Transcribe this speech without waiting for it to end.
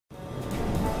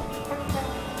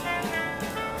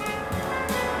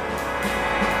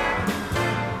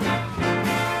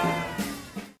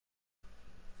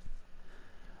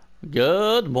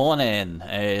Good morning.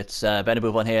 It's Ben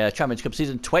Above on here. Champions Cup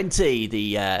Season 20.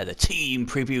 The team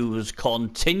previews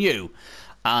continue.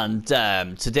 And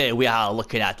today we are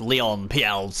looking at Leon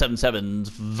PL77's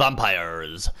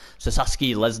Vampires.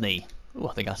 Ssaki, Lesne. Oh,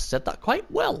 I think I said that quite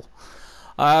well.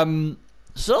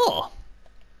 So,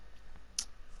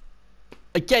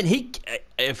 again,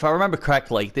 if I remember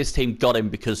correctly, this team got him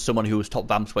because someone who was top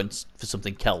Vamps went for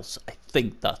something else. I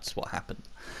think that's what happened.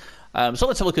 So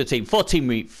let's have a look at the team. Four team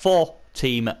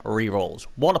rerolls.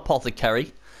 One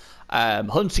Apothecary,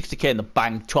 160k in the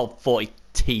bank, 1240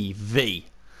 TV.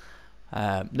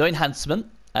 No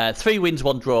enhancement. 3 wins,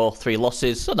 1 draw, 3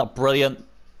 losses. So not brilliant,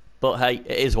 but hey,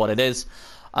 it is what it is.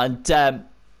 And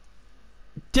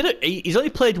he's only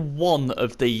played one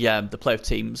of the playoff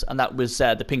teams, and that was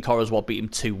the Pink Horrors beat him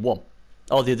 2-1.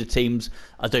 All the other teams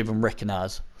I don't even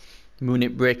recognise.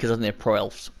 Moonit Breakers and their Pro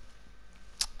Elves.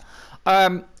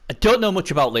 I don't know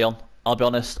much about Leon, I'll be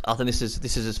honest. I think this is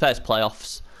his first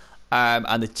playoffs.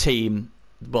 And the team,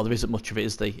 well, there isn't much of it,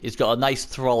 is there? He's got a nice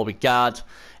Thrall with Guard.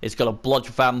 He's got a Blodge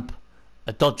Vamp,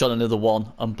 a Dodge on another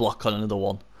one, and Block on another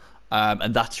one.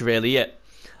 And that's really it.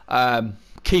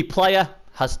 Key player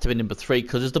has to be number 3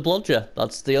 because it's the Blodger.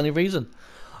 That's the only reason.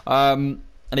 And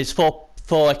he's 4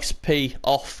 XP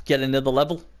off getting another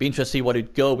level. Be interested to see what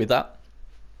he'd go with that.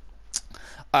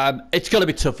 It's going to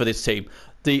be tough for this team.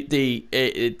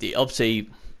 Obviously,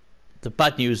 the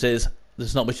bad news is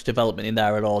there's not much development in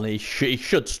there at all, and he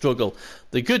should struggle.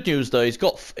 The good news though, he's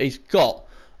going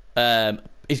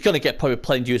to get probably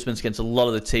playing inducements against a lot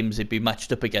of the teams he'd be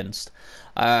matched up against.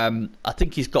 I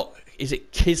think he's got, is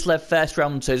it Kislev first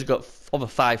round, so he's got over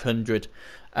 500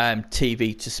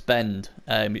 TV to spend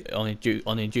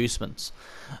on inducements.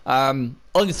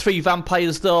 Only 3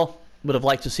 vampires though. Would have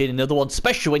liked to see another one,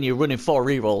 especially when you're running 4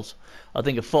 rerolls. I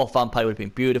think a 4th vampire would have been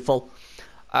beautiful.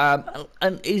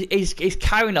 And he's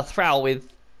carrying a Thrall with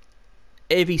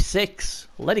AV6.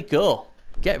 Let it go.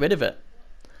 Get rid of it.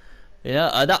 You know,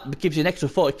 and that gives you an extra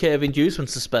 40k of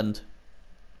inducements to spend.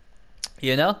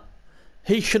 You know?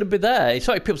 He shouldn't be there.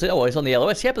 Sorry, people say, oh, he's on the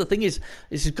LOS. Yeah, but the thing is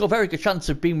he's got a very good chance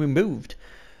of being removed.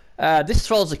 This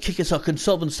Thrall's a kicker, so I can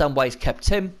sort of understand why he's kept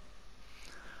him.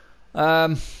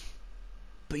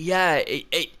 But yeah,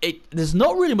 there's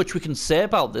not really much we can say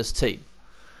about this team.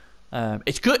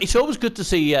 It's good. It's always good to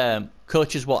see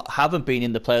coaches haven't been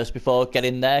in the playoffs before get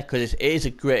in there, because it is a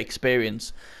great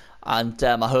experience, and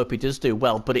I hope he does do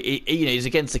well. But he's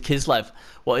against the Kislev.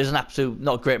 What is an absolute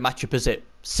not great matchup, is it?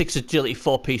 6 agility,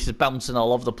 4 pieces bouncing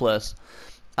all over the place.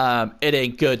 It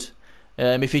ain't good.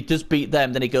 If he does beat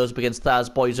them, then he goes up against Thars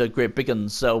boys who are great big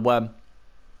uns. So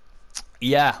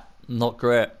yeah, not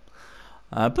great.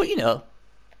 But you know.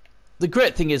 The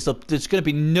great thing is that there's going to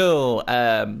be no,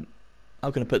 how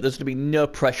can I put it? There's going to be no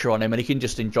pressure on him, and he can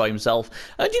just enjoy himself.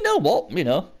 And you know what? You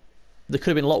know, there could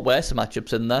have been a lot worse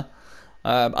matchups in there.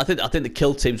 I think the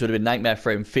kill teams would have been nightmare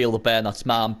for him. Feel the Bear, that's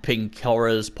Man, Pink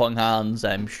Horrors, Ponghans,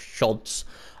 Shods,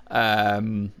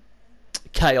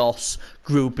 Chaos,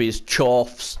 Groupies,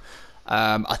 Chorfs.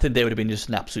 I think they would have been just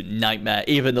an absolute nightmare.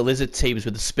 Even the Lizard teams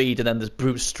with the speed and then the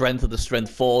brute strength of the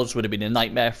strength 4s would have been a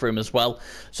nightmare for him as well.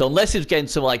 So unless he was getting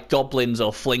some like goblins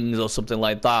or flings or something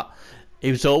like that,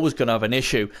 he was always going to have an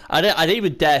issue. I'd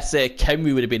even dare say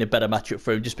Kenry would have been a better matchup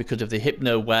for him just because of the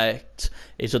Hypno worked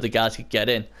his other guys could get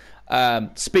in.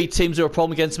 Speed teams are a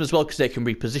problem against him as well because they can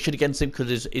reposition against him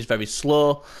because he's very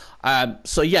slow.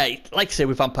 So yeah, like I say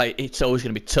with Vampire, it's always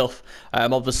going to be tough.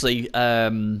 Obviously,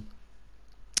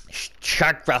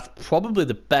 Shagwrath probably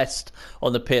the best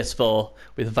on the PS4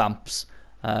 with Vamps.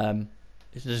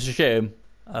 It's a shame.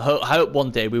 I hope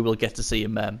one day we will get to see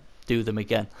him do them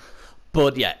again.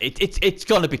 But yeah, it's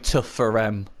going to be tough for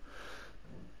him,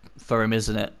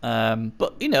 isn't it?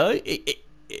 But you know,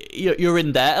 you're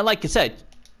in there, and like I said,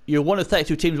 you're one of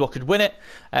 32 teams what could win it.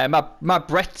 My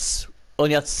Bretts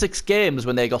only had 6 games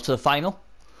when they got to the final.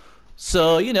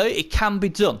 So, you know, it can be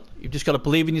done. You've just got to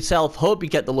believe in yourself, hope you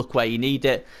get the luck where you need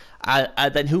it,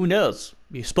 and then who knows?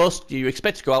 You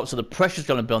expect to go out, so the pressure's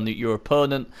going to be on your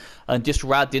opponent, and just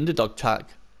ride the underdog tag,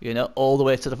 you know, all the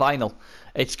way to the final.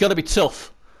 It's going to be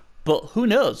tough, but who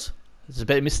knows? There's a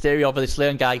bit of mystery over this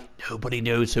Leon guy. Nobody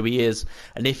knows who he is.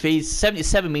 And if he's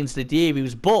 77 means the year he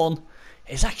was born,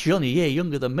 he's actually only a year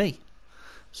younger than me.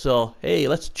 So, hey,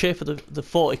 let's cheer for the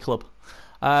 40 club.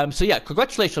 So yeah,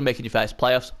 congratulations on making your first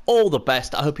playoffs. All the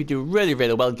best. I hope you do really,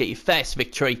 really well and get your first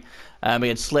victory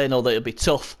against Lesne. Know that it'll be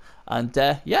tough. And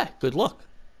yeah, good luck.